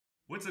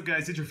What's up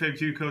guys, it's your favorite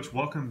Kiwi coach.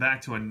 Welcome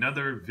back to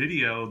another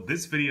video.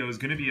 This video is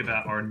going to be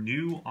about our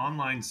new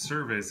online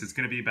service. It's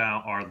going to be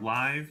about our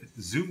live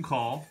Zoom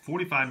call,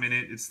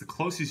 45-minute. It's the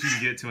closest you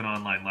can get to an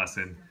online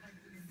lesson.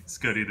 Let's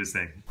go do this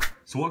thing.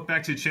 So welcome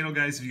back to the channel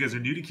guys. If you guys are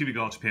new to Kiwi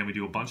Golf Japan, we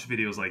do a bunch of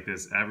videos like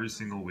this every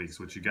single week.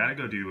 So what you got to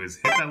go do is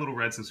hit that little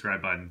red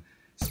subscribe button,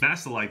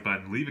 smash the like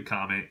button, leave a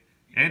comment,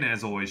 and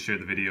as always, share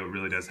the video. It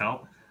really does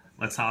help.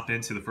 Let's hop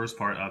into the first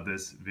part of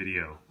this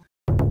video.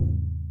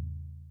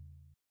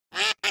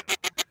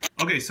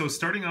 Okay, so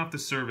starting off the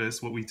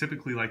service, what we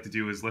typically like to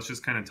do is let's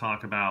just kind of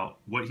talk about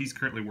what he's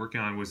currently working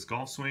on with his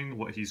golf swing,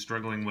 what he's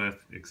struggling with,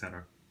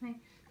 etc. はい。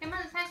で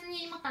まず最初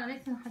に今からレ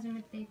ッスン始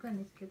めていくん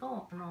ですけ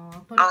ど、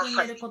取り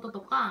組んでることと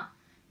か、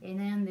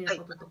悩んでる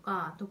ことと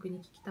か、特に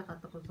聞きたか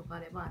ったこととかあ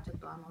れば、ちょっ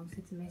と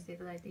説明してい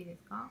ただいていいで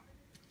すか？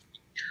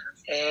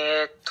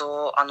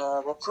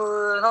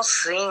僕の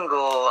スイング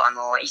を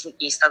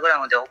インスタグラ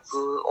ムでお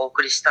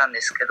送りしたん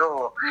ですけ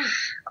ど、は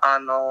い、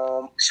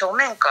正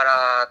面か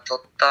ら撮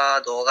っ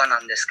た動画な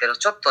んですけど、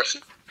ちょっと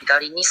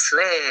左にスウ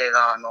ェー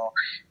が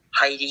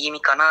入り気味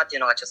かなってい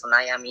うのがちょっと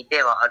悩み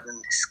ではある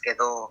んですけ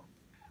ど。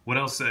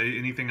What else?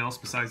 Anything else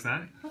besides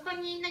that? 他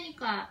に何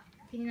か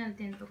気になる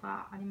点と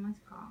かあります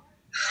か？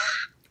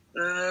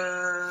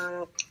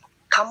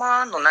球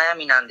の悩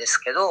みなんです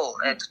けど、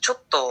ちょ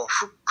っと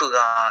フック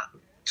が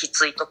き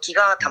つい時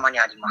がたまに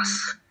ありま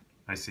す。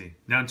I see.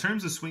 Now, in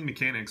terms of swing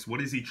mechanics,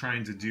 what is he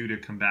trying to do to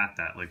combat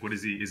that? Like, what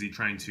is he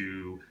trying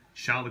to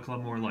shallow the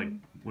club more? Like,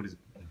 what is?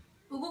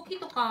 動き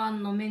とか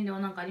の面では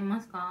何かあり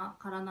ますか？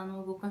体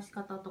の動かし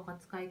方とか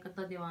使い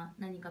方では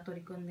何か取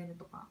り組んでる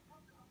とか。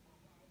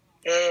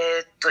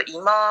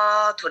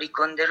今取り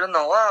組んでる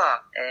の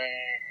は、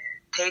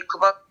テイク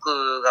バッ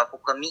クが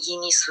僕は右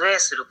にスウェー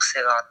する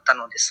癖があった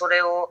ので、そ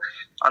れを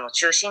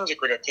中心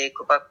軸でテイ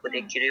クバック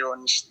できるよう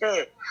にし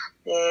て、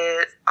で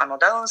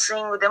ダウンス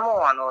イングで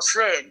も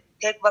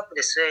テイクバック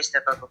でスウェーし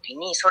てた時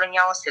に、それに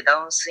合わせてダ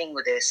ウンスイン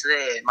グでスウ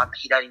ェーまた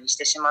左にし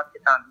てしまっ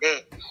てたん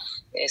で、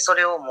そ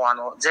れをもう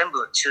全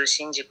部中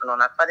心軸の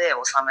中で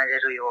収めれ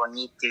るよう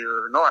にってい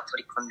うのは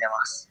取り組んで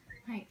ます。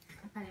はい、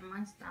わかり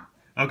ました。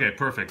Okay,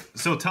 perfect.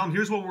 So tell him,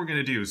 here's what we're going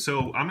to do.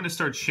 So I'm going to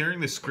start sharing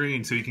the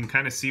screen so you can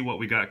kind of see what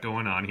we got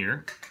going on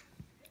here.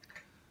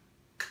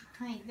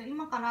 はい、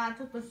今から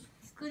ちょっと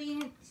スクリー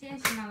ンシェア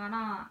しなが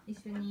ら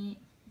一緒に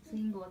ス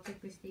イングをチェッ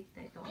クしていき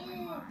たいと思い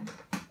ま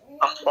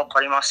す。わか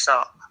りまし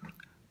た。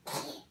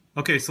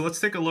Okay, so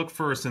let's take a look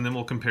first and then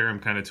we'll compare him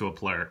kind of to a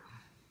player.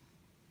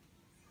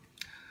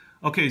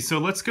 Okay, so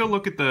let's go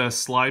look at the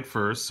slide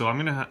first. So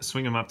I'm going to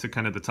swing him up to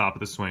kind of the top of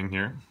the swing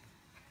here.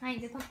 はい、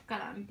でトップか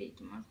ら見てい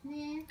きます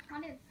ね。あ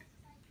れ。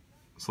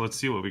So let's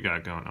see what we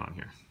got going on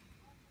here.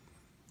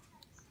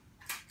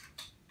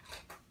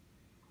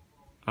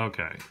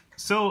 Okay,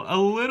 so a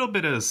little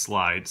bit of a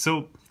slide.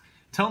 So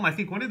tell him, I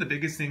think one of the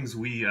biggest things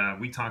we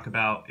talk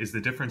about is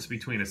the difference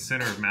between a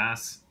center of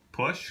mass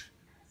push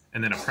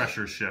and then a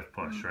pressure shift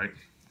push, right?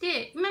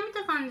 で、今見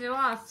た感じ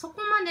は、そこ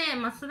まで、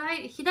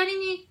左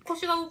に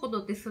腰が動くこ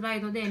とってスラ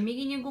イドで、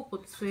右に動くこ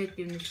とってスウェーっ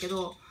て言うんですけ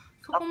ど、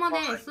そこまで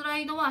スラ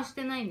イドはし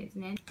てないんです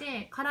ね。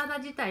で、体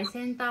自体、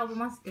センターオブ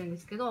マスって言うんで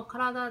すけど、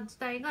体自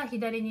体が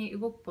左に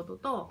動くこと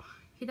と、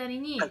左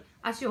に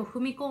足を踏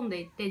み込ん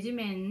でいって、地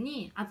面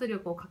に圧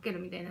力をかける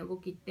みたいな動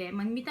きって、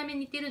見た目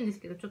似てるんで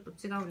すけど、ちょっと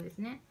違うんです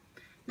ね。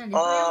なので、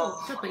それ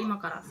をちょっと今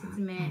から説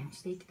明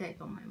していきたい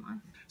と思いま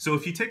す。So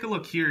if you take a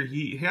look here,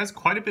 he has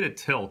quite a bit of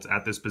tilt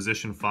at this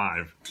position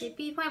 5. で、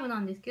P5 な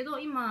んですけど、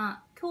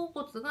今、胸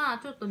骨が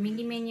ちょっと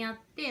右目にあっ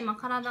て、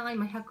体が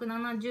今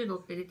170度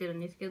って出てるん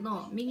ですけ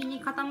ど、右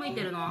に傾い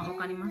てるのは分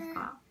かります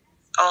か？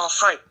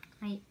はい。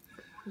はい。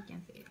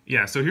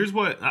Yeah, so here's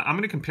what I'm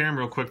going to compare him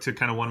real quick to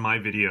kind of one of my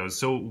videos.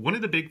 So one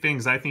of the big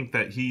things I think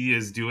that he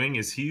is doing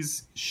is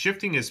he's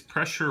shifting his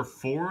pressure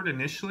forward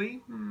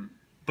initially,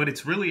 but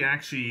it's really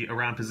actually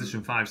around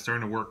position 5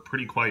 starting to work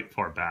pretty quite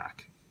far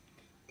back.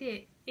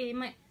 で、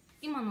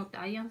今のって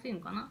アイアンスイン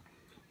グかな？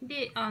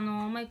で、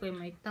マイク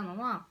今言ったの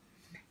は、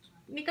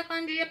見た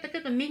感じでやっぱちょ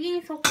っと右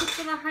に側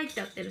屈が入っ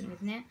ちゃってるんで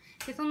すね。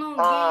で、その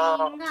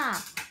原因が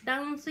ダ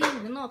ウンスイ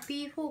ングの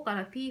P4 か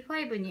ら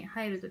P5 に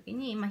入るとき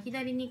に、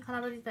左に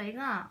体自体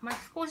が、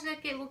少しだ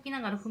け動き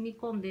ながら踏み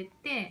込んでいっ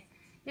て、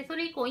で、そ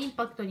れ以降イン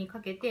パクトにか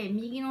けて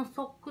右の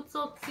側屈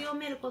を強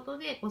めること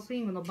でス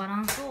イングのバラ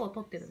ンスを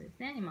取ってるんです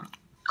ね、今。で、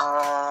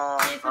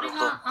それ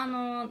が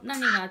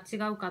何が違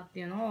うかって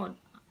いうのをちょ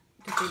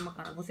っと今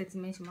からご説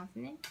明します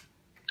ね。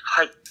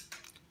はい。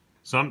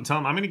So I'm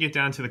going to get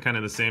down to the kind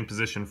of the same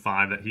position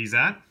 5 that he's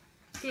at.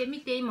 で、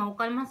見て今分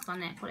かりますか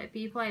ね？これ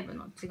P5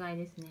 の違い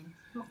ですね。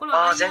これ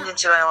は全然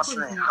違います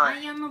ね。ア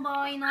イアンの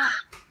場合の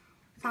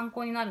参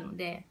考になるの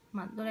で、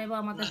ドライバー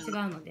はまた違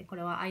うので、こ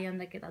れはアイアン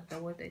だけだって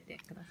覚えておいて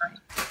ください。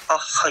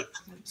はい。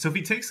So if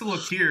he takes a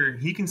look here,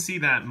 he can see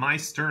that my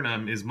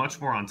sternum is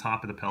much more on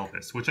top of the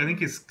pelvis, which I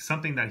think is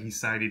something that he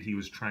cited he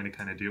was trying to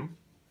kind of do.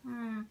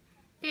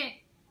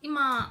 で、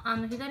今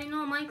左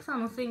のマイクさん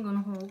のスイング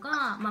の方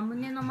が、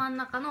胸の真ん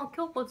中の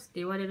胸骨って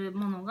言われる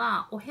もの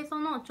がおへそ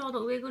のちょう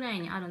ど上ぐらい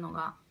にあるの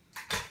が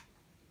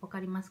分か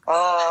りますか？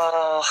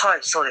はい、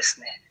そうで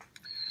すね。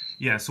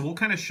Yeah, so we'll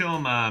kind of show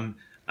him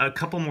a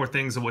couple more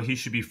things of what he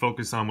should be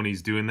focused on when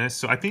he's doing this.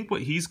 So I think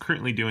what he's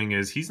currently doing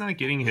is he's not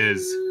getting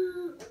his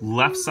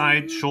left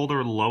side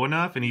shoulder low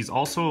enough, and he's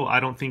also, I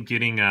don't think,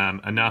 getting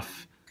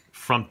enough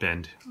front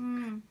bend.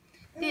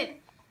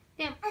 で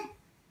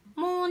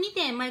もう2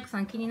点マイクさ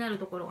ん気になる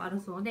ところがある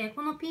そうで、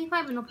この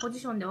P5 のポ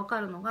ジションで分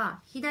かるのが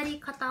左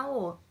肩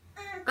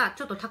が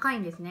ちょっと高い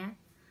んですね。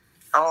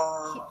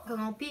そ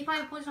の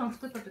P5 ポジションを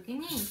作った時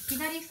に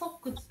左側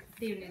屈っ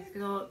ていうんですけ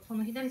ど、そ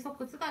の左側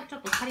屈がちょ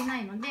っと足りな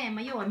いので、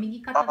要は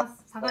右肩が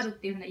下がるっ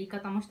ていうふうな言い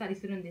方もしたり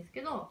するんです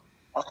けど、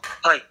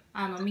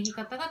右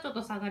肩がちょっ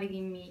と下がり気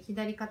味、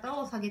左肩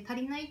を下げ足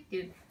りないって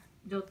いう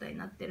状態に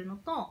なってるの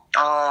と、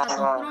あ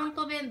とフロン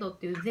トベンドっ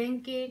ていう前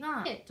傾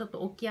がちょっ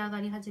と起き上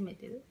がり始め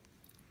てる。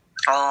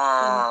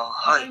わ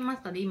かりま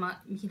すかね、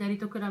今左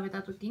と比べ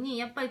たときに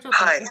やっぱりちょっと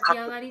起き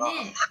上がりで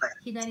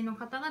左の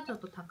肩がちょっ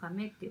と高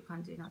めっていう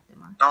感じになって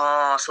ま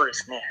す。そうで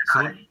すね。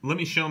So let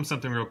me show him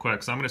something real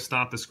quick. So I'm going to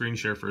stop the screen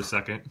share for a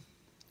second,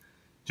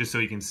 just so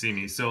he can see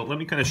me. So let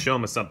me kind of show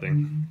him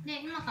something.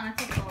 で、今から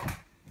ちょっ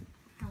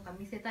となんか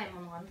見せたい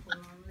ものがあると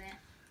思うので。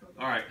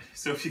Alright,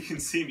 so if you can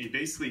see me,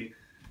 basically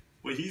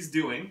what he's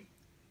doing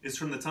is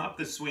from the top of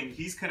the swing,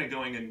 he's kind of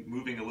going and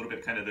moving a little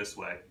bit kind of this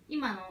way.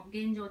 今の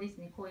現状です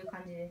ね、こういう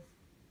感じです。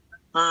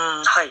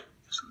はい。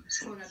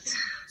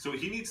So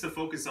what he needs to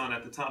focus on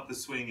at the top of the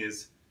swing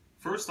is,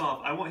 first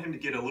off, I want him to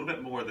get a little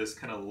bit more of this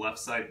kind of left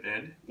side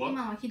bend.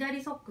 今は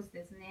左ソックス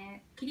です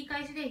ね。切り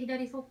返しで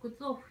左ソック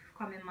スを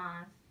深め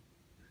ます。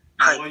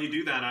While you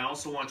do that, I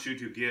also want you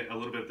to get a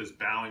little bit of this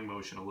bowing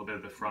motion, a little bit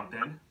of the front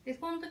bend. で、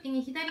この時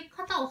に左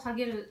肩を下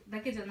げる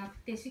だけじゃなく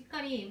て、しっか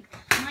り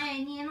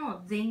前に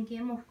の前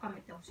傾も深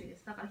めてほしいで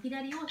す。だから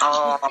左をし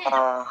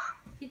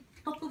て、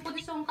トップポ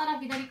ジションから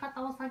左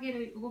肩を下げ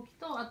る動き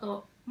と、あ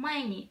と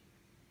前に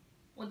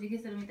お辞儀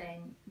するみたい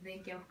に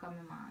前傾を深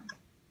めます。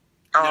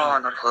な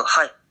るほど。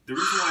はい。The reason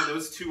why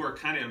those two are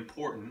kind of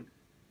important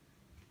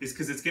is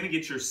because it's going to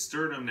get your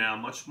sternum now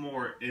much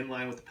more in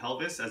line with the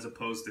pelvis as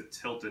opposed to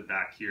tilted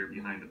back here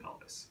behind the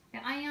pelvis.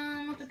 アイ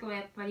アンの時は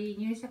やっぱり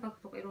入射角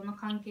とかいろんな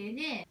関係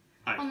で、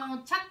この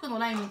チャックの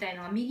ラインみたい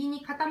なのは右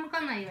に傾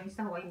かないようにし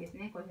た方がいいんです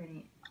ね、こういうふう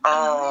に。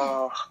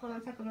こ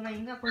のチャックのライ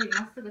ンがこういうふうに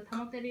まっすぐ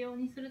保てるよう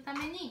にするた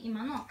めに、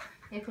今の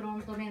フロ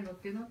ントベンドっ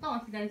ていうのと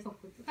左側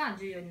屈が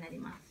重要になり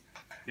ます。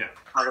Yeah.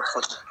 なる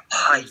ほど。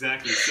はい。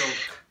Exactly. So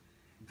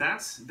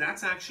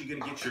that's actually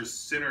going to get your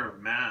center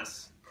of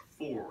mass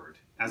forward,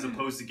 as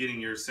opposed to getting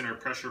your center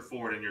of pressure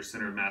forward and your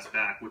center of mass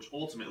back, which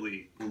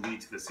ultimately will lead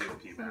to the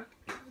COP back.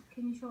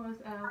 Can you show us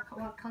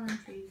what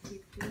country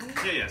he's doing?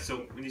 Yeah.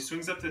 So when he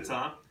swings up to the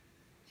top,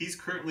 he's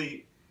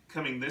currently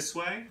coming this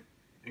way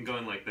and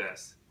going like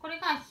this. これ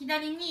が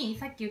左に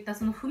さっき言った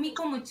その踏み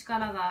込む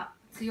力が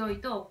強い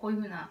とこういう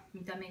風な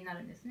見た目にな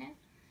るんですね。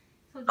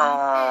そうじゃ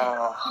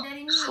なくて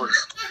左に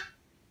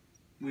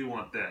We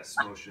want this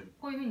motion.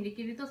 こういう風にで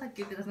きるとさっき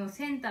言ってたその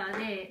センター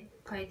で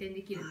回転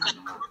できるってい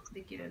うのが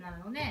できるようにな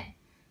るので、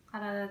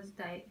体自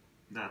体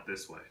Not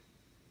this way.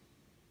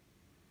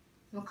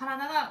 その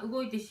体が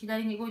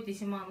左に動いて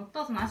しまうの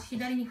とその足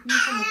左に踏み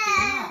込むって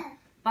いうのの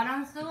バラ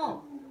ンス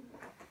を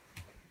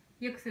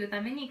良くする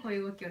ためにこうい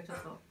う動きをちょ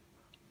っと。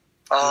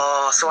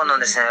そうなん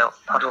ですね。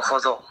なるほ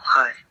ど。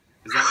はい。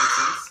Does that make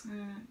sense?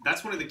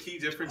 That's one of the key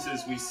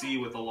differences we see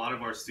with a lot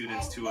of our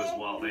students too as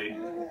well.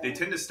 They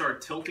tend to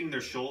start tilting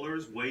their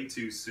shoulders way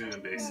too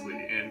soon, basically,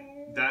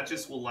 and that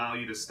just will allow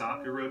you to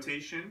stop your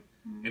rotation,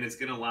 and it's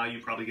going to allow you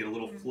probably get a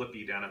little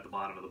flippy down at the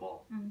bottom of the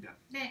ball. Yeah.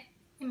 で、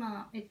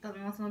今言った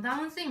のはそのダ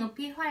ウンスイング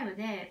P5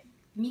 で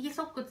右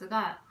側屈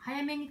が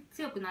早めに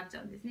強くなっち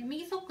ゃうんですね。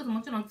右側屈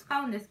もちろん使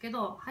うんですけ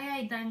ど、早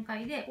い段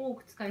階で多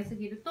く使いす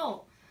ぎる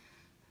と。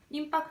イ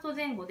ンパクト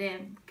前後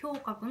で胸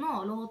郭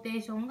のローテ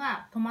ーション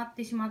が止まっ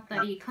てしまっ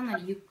たりかな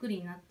りゆっくり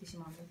になってし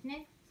まうんです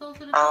ね。そう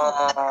すると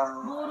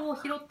ボールを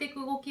拾ってい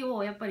く動き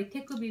をやっぱり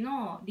手首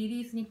のリ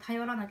リースに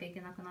頼らなきゃい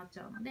けなくなっち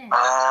ゃうので、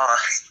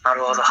な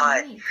るほど、は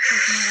い。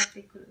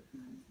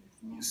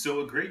So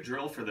a great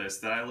drill for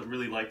this that I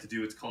really like to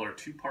do is called our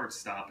two-part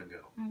stop and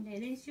go. で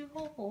練習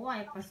方法は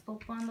やっぱストッ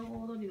プ&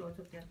ゴードリルを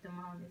ちょっとやって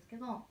もらうんですけ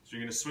ど、So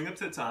you're going to swing up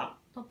to the top.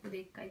 トップで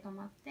一回止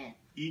まって、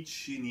1、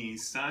2、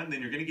3, then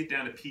you're going to get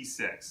down to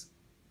P6.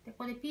 で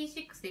これ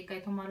P6 で一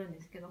回止まるん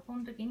ですけど、こ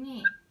の時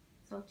に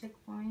そうチェック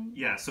ポイント。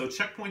Yeah, so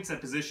checkpoints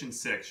at position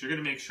 6. You're going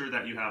to make sure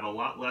that you have a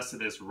lot less of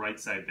this right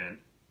side bend.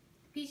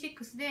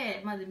 P6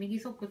 でまず右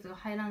側屈が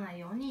入らない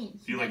ように。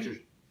Feel like your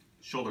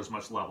shoulders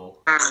much level.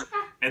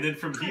 And then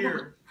from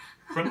here,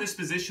 from this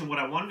position, what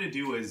I wanted to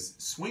do is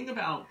swing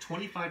about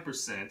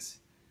 25%.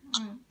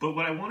 But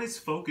what I want his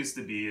focus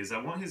to be is,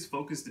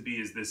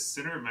 this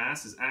center of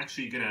mass is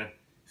actually going to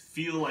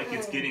feel like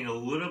it's getting a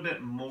little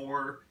bit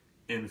more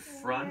in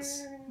front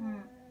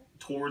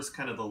towards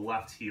kind of the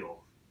left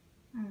heel.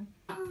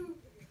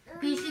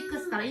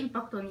 P6 からイン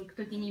パクトに行く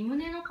ときに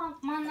胸の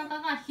真ん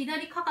中が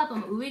左かかと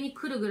の上に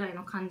来るぐらい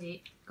の感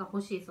じが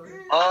欲しいそうです。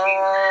だか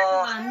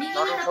ら右に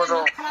体が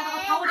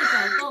倒れち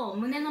ゃうと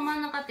胸の真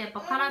ん中ってやっ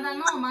ぱ体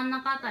の真ん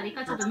中あたり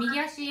がちょっと右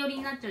足寄り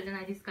になっちゃうじゃ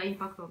ないですか、イン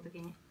パクトの時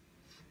に。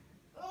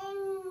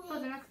そう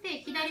じゃなくて、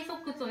左ソッ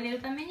クスを入れ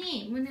るため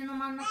に胸の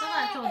真ん中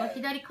がちょうど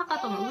左かか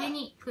との上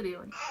に来る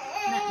ようにな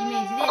イメ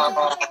ージでちょっ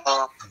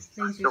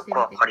と練習してみてく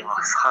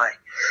ださい。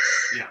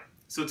Yeah.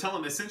 So tell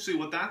him essentially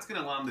what that's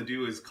going to allow him to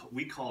do is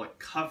we call it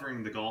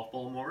covering the golf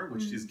ball more,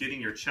 which is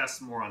getting your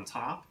chest more on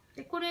top.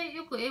 でこれ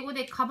よく英語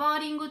でカバー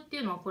リングって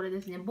いうのはこれ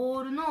ですね。ボ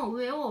ールの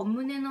上を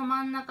胸の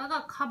真ん中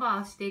がカ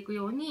バーしていく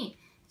ように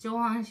上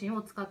半身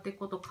を使っていく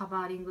ことをカ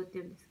バーリングって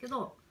いうんですけ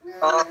ど、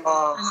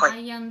ア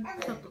イアン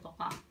ショットと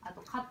か、あと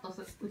カット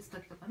打つ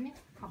ときとかね、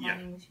カバー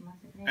リングしま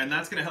すよね。And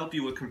that's going to help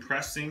you with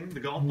compressing the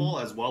golf ball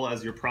as well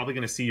as you're probably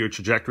going to see your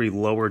trajectory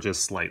lower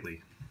just slightly.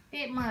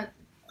 で、まあ、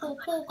効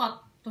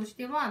果とし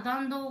ては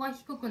弾道が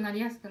低くなり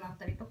やすくなっ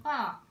たりと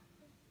か、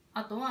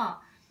あと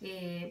は、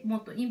も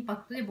っとインパ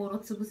クトでボールを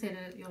潰せ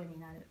るように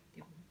なるって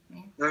いうこ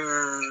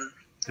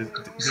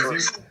とです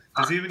ね。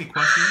Does he have any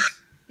questions?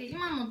 で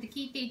今のって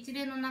聞いて一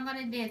連の流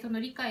れでその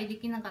理解で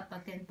きなかった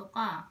点と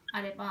か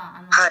あれば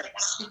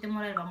言っても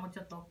らえればもうち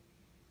ょっと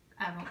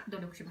努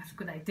力します。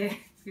砕いて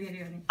言える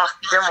ように。でも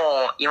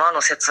今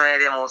の説明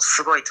でも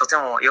すごいとて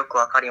もよく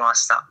わかりま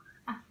した。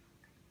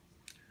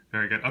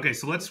Very good. Okay,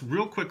 so let's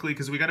real quickly,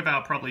 because we got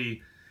about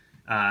probably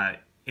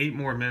 8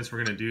 more minutes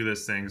we're going to do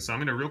this thing. So I'm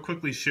going to real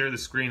quickly share the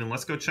screen and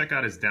let's go check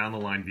out his down the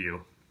line view.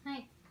 は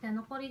い。じゃあ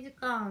残り時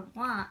間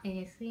は、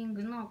スイン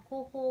グの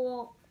後方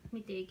を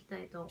見ていきた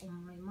いと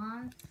思い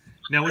ます。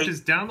Now with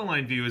his down the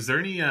line view, is there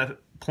any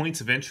points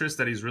of interest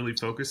that he's really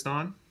focused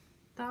on?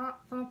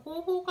 その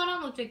後方から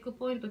のチェック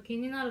ポイント気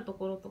になると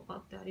ころとか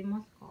ってあり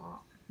ます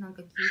か？なん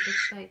か聞いて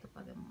きたいと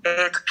かでも。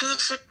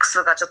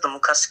P6 がちょっと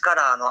昔か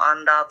らア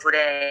ンダープ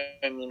レ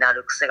ーにな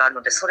る癖がある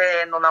ので、そ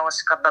れの直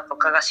し方と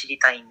かが知り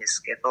たいんで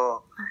すけど。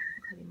わか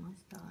りま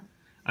した。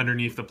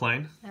Underneath the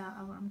plane? Yeah,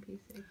 around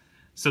P6.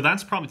 So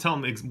that's probably, tell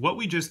him, what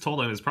we just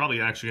told him is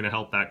probably actually going to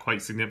help that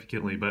quite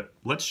significantly, but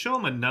let's show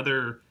him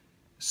another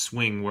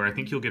swing where I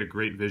think you'll get a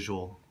great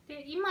visual.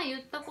 で、今言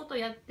ったこと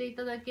やってい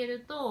ただけ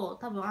ると、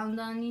多分アン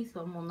ダーニース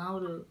はもう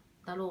治る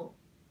だろ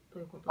う。と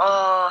いうことで。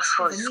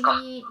そうですか。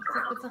右に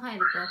側屈入る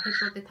とヘッ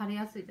ドって垂れ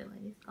やすいじゃない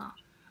ですか。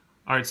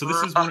Alright, so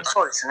this is one.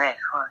 そうですね。はい。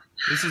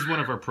This is one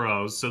of our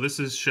pros. So this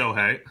is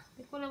Shohei.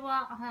 これ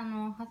は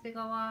長谷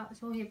川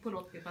翔平プ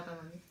ロっていう方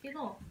なんですけ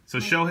ど。So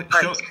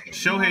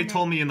Shohei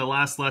told me in the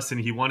last lesson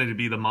he wanted to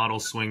be the model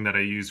swing that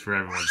I use for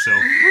everyone. So.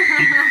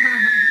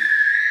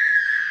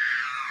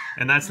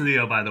 And that's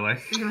Leo, by the way.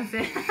 すみま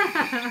せん。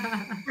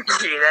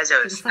大丈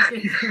夫です。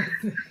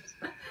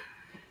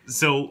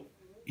So.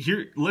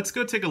 Here, let's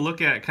go take a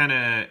look at kind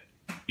of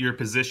your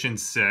position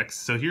 6.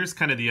 So here's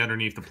kind of the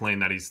underneath the plane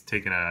that he's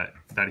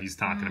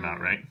talking about,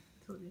 right?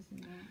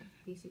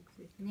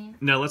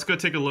 Now let's go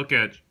take a look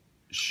at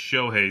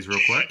Shohei's real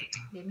quick.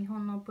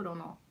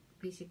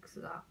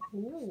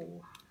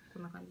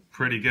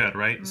 Pretty good,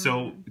 right?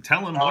 So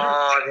tell him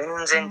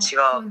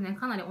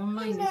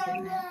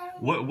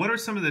what are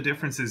some of the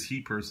differences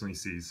he personally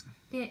sees?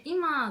 で、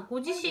今ご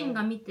自身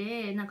が見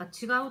てなんか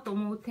違うと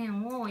思う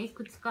点をい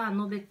くつか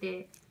述べ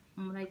て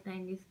もらいたい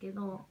んですけ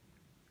ど。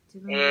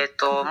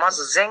ま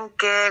ず前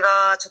傾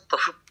がちょっと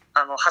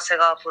長谷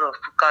川プロ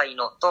深い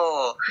の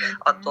と、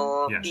あ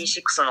と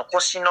P6 の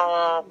腰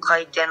の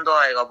回転度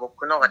合いが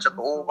僕のがちょっ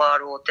とオーバー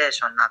ローテー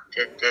ションになっ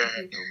てて、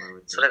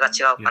それが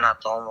違うかな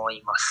と思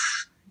いま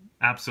す。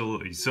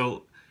Absolutely.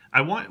 So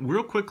I want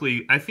real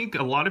quickly, I think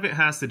a lot of it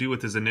has to do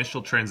with his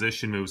initial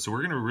transition move. So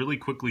we're going to really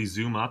quickly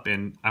zoom up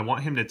and I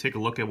want him to take a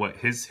look at what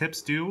his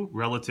hips do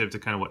relative to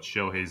kind of what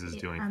Shohei's is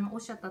doing. おっ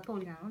しゃった通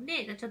りなの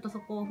で、じゃあちょっとそ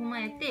こを踏ま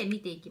えて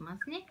見ていきま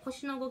すね。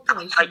腰の動き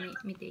を一緒に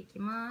見ていき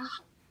ま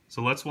す。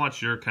So let's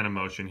watch your kind of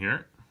motion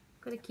here.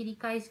 これ切り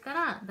返しか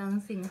らダウ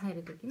ンスイングに入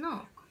る時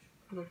の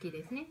動き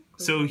ですね。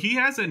So he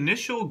has an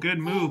initial good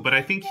move, but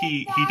I think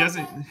he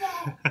doesn't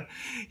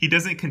he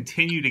doesn't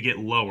continue to get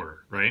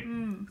lower, right?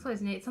 そうで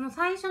すね。その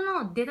最初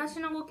の出だし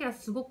の動きは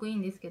すごくいい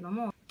んですけど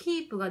も、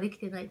キープができ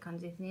てない感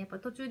じですね。やっぱ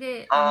途中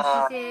で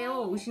姿勢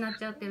を失っ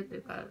ちゃってるとい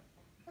うか。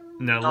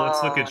Now let's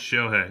look at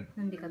Shohei.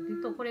 なんでかとい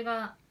うと、これ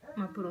が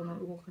プロの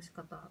動かし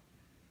方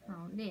な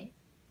ので、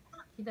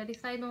左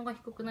サイドが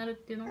低くなるっ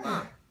ていうの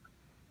が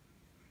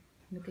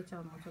抜けちゃ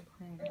うのはちょっと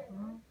早いのか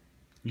な。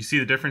You see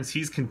the difference?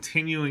 He's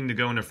continuing to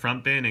go into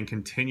front bend and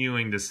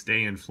continuing to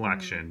stay in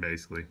flexion,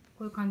 basically.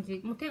 こういう感じ。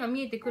もう手が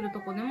見えてくると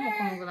こでも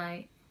このぐら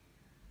い。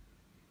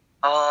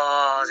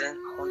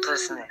本当で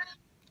すね。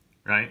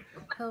Right?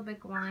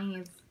 Pelvic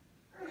line is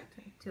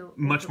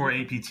much more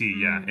APT,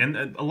 yeah. And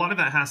a lot of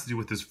that has to do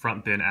with this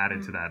front bend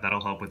added to that.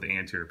 That'll help with the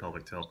anterior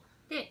pelvic tilt.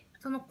 で、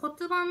その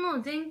骨盤の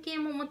前傾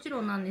ももち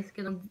ろんなんです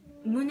けど、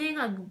胸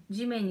が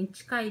地面に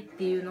近いっ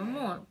ていうの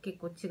も結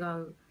構違うという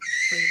こ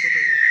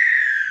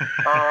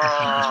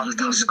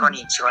とです。確かに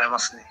違いま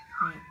すね。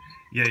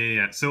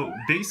Yeah. So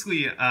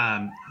basically,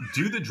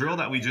 do the drill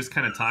that we just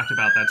kind of talked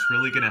about. That's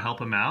really going to help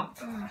him out.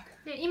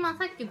 で、今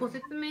さっきご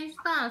説明し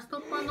たスト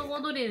ップ&ゴ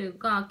ードリル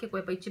が結構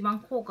やっぱ一番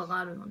効果が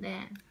あるの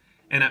で。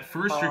And at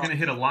first, you're going to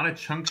hit a lot of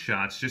chunk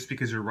shots just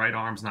because your right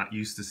arm's not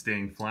used to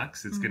staying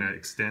flex. It's going to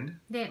extend.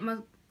 で、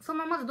そ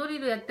のまずドリ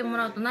ルやっても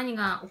らうと何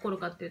が起こる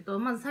かっていうと、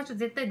まず最初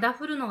絶対ダ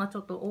フるのがち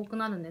ょっと多く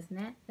なるんです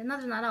ね。でな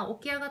ぜなら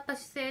起き上がった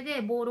姿勢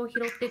でボールを拾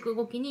っていく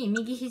動きに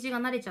右肘が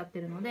慣れちゃって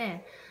るの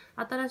で、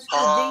新しく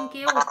前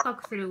傾を深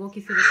くする動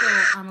きする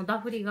とダ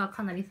フりが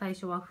かなり最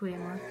初は増え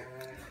ます。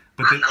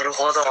But then, なる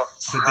ほど。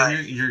 but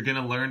then you're going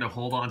to learn to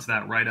hold on to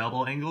that right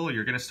elbow angle.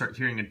 You're going to start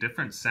hearing a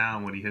different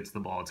sound when he hits the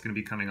ball. It's going to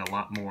be becoming a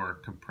lot more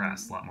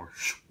compressed, a lot more.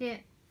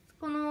 で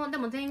で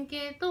も前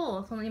傾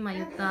とその今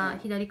言った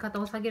左肩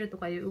を下げると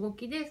かいう動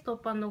きでストッ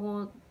プ&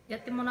ゴーや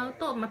ってもらう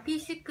と、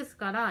P6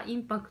 からイ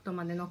ンパクト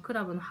までのク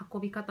ラブの運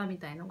び方み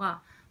たいの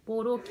がボ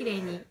ールをきれ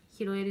いに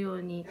拾えるよ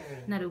うに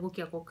なる動き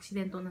が自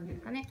然となんで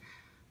すかね、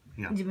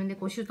自分で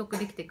習得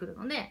できてくる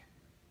ので、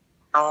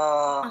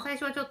最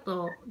初はちょっ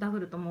とダ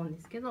フると思うん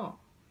ですけど、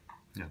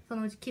そ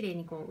のうちきれい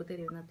に打て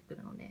るようになってく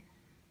るので。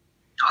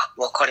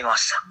わかりま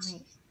した。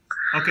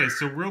Okay,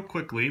 so real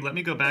quickly, let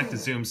me go back to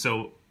Zoom.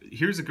 So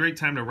here's a great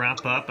time to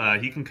wrap up.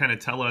 He can kind of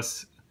tell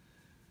us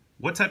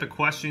what type of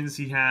questions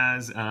he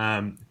has,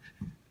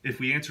 if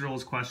we answered all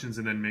his questions,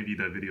 and then maybe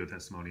the video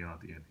testimonial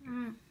at the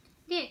end.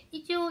 で、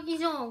一応以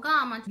上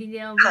が、ビ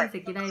デオ分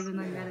析ライブ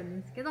になる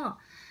んですけど、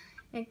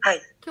今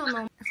日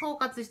の総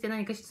括して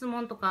何か質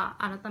問とか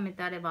改め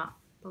てあれば、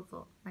どう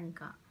ぞ何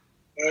か。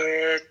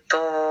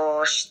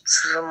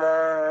質問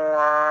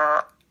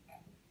は、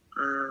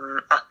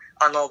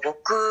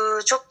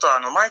僕、ちょっと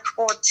マイク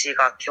コーチ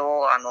が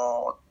今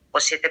日、教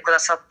えてくだ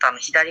さった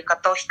左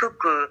肩を低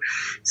く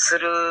す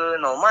る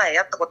のを前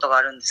やったことが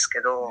あるんです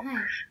けど、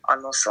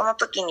その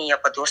時にや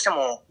っぱどうして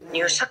も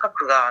入射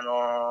角が、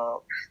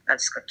なんで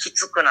すか、き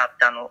つくなっ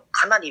て、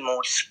かなりもう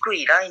低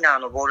いライナー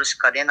のボールし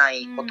か出な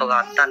いことが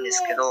あったんで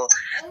すけど、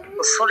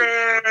それ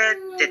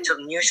ってちょっ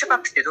と入射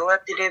角ってどうや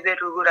ってレベ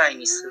ルぐらい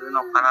にする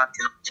のかなっ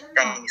ていうのを聞き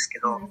たいんですけ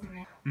ど。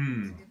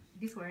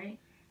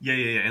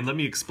Yeah, and let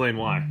me explain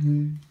why.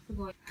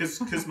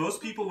 Because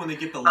most people, when they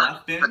get the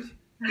left bend,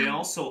 they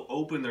also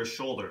open their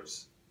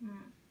shoulders.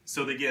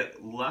 So they get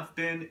left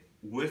bend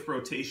with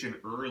rotation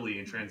early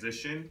in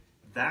transition.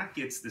 That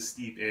gets the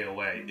steep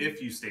AOA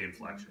if you stay in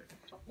flexion.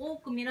 多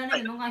く見られ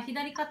るのが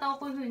左肩を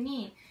こういう風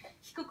に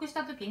低くし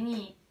た時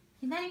に、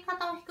左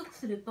肩を低く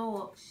する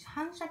と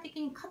反射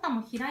的に肩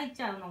も開い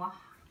ちゃうのが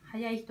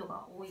早い人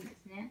が多いんで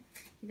すね。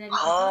左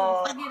肩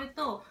を下げる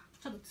と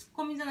ちょっと突っ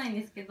込みじゃないん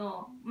ですけ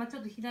ど、ちょ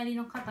っと左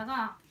の肩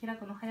が開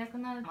くの早く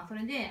なる。そ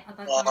れでア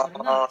タッチメン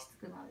トがきつ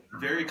くなる。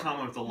Very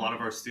common with a lot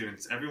of our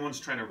students. Everyone's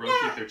trying to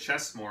rotate their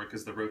chest more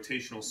because the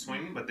rotational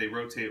swing, but they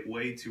rotate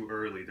way too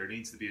early. There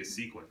needs to be a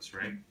sequence,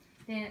 right?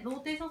 で、ロー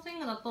テーションスイン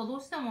グだとど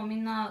うしてもみ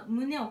んな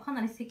胸をか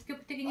なり積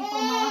極的に回し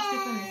てい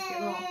くんですけ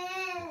ど、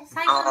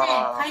最初で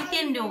回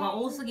転量が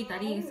多すぎた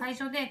り、最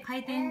初で回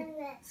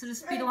転する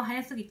スピードが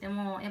速すぎて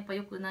もやっぱ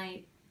良くな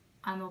い。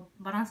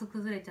バランス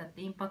崩れちゃっ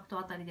てインパクト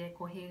あたりで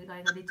弊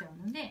害が出ちゃ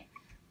うので。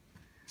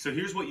So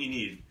here's what you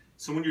need.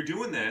 So when you're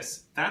doing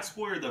this, that's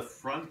where the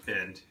front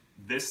bend,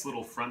 this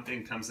little front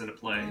bend comes into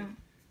play.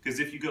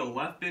 Because if you go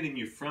left bend and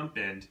you front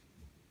bend,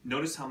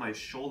 notice how my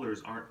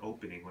shoulders aren't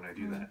opening when I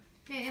do that.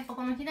 で、やっぱ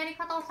この左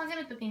肩を下げ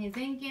るときに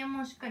前傾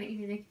もしっかり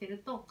維持できてる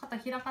と肩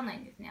開かない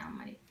んですね、あん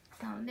まり。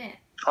なの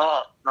で。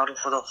なる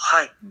ほど。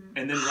はい。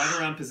And then right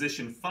around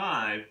position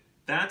 5,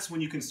 that's when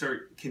you can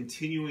start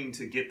continuing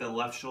to get the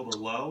left shoulder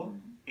low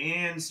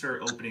and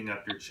start opening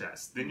up your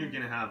chest. Then you're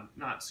going to have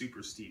not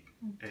super steep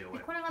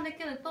AOA. これがで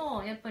きる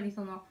と、やっぱり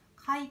その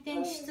回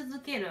転し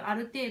続けるあ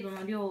る程度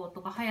の量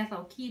とか速さ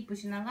をキープ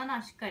しなが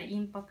らしっかりイ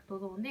ンパクト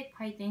ゾーンで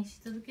回転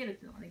し続けるっ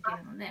ていうのができ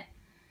るので、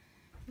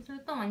そうする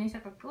と入射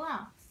角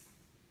は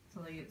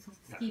そういうス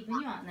ティープ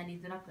にはな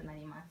りづらくな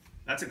ります。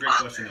That's a great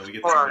question that we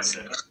get to.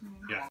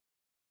 Yeah.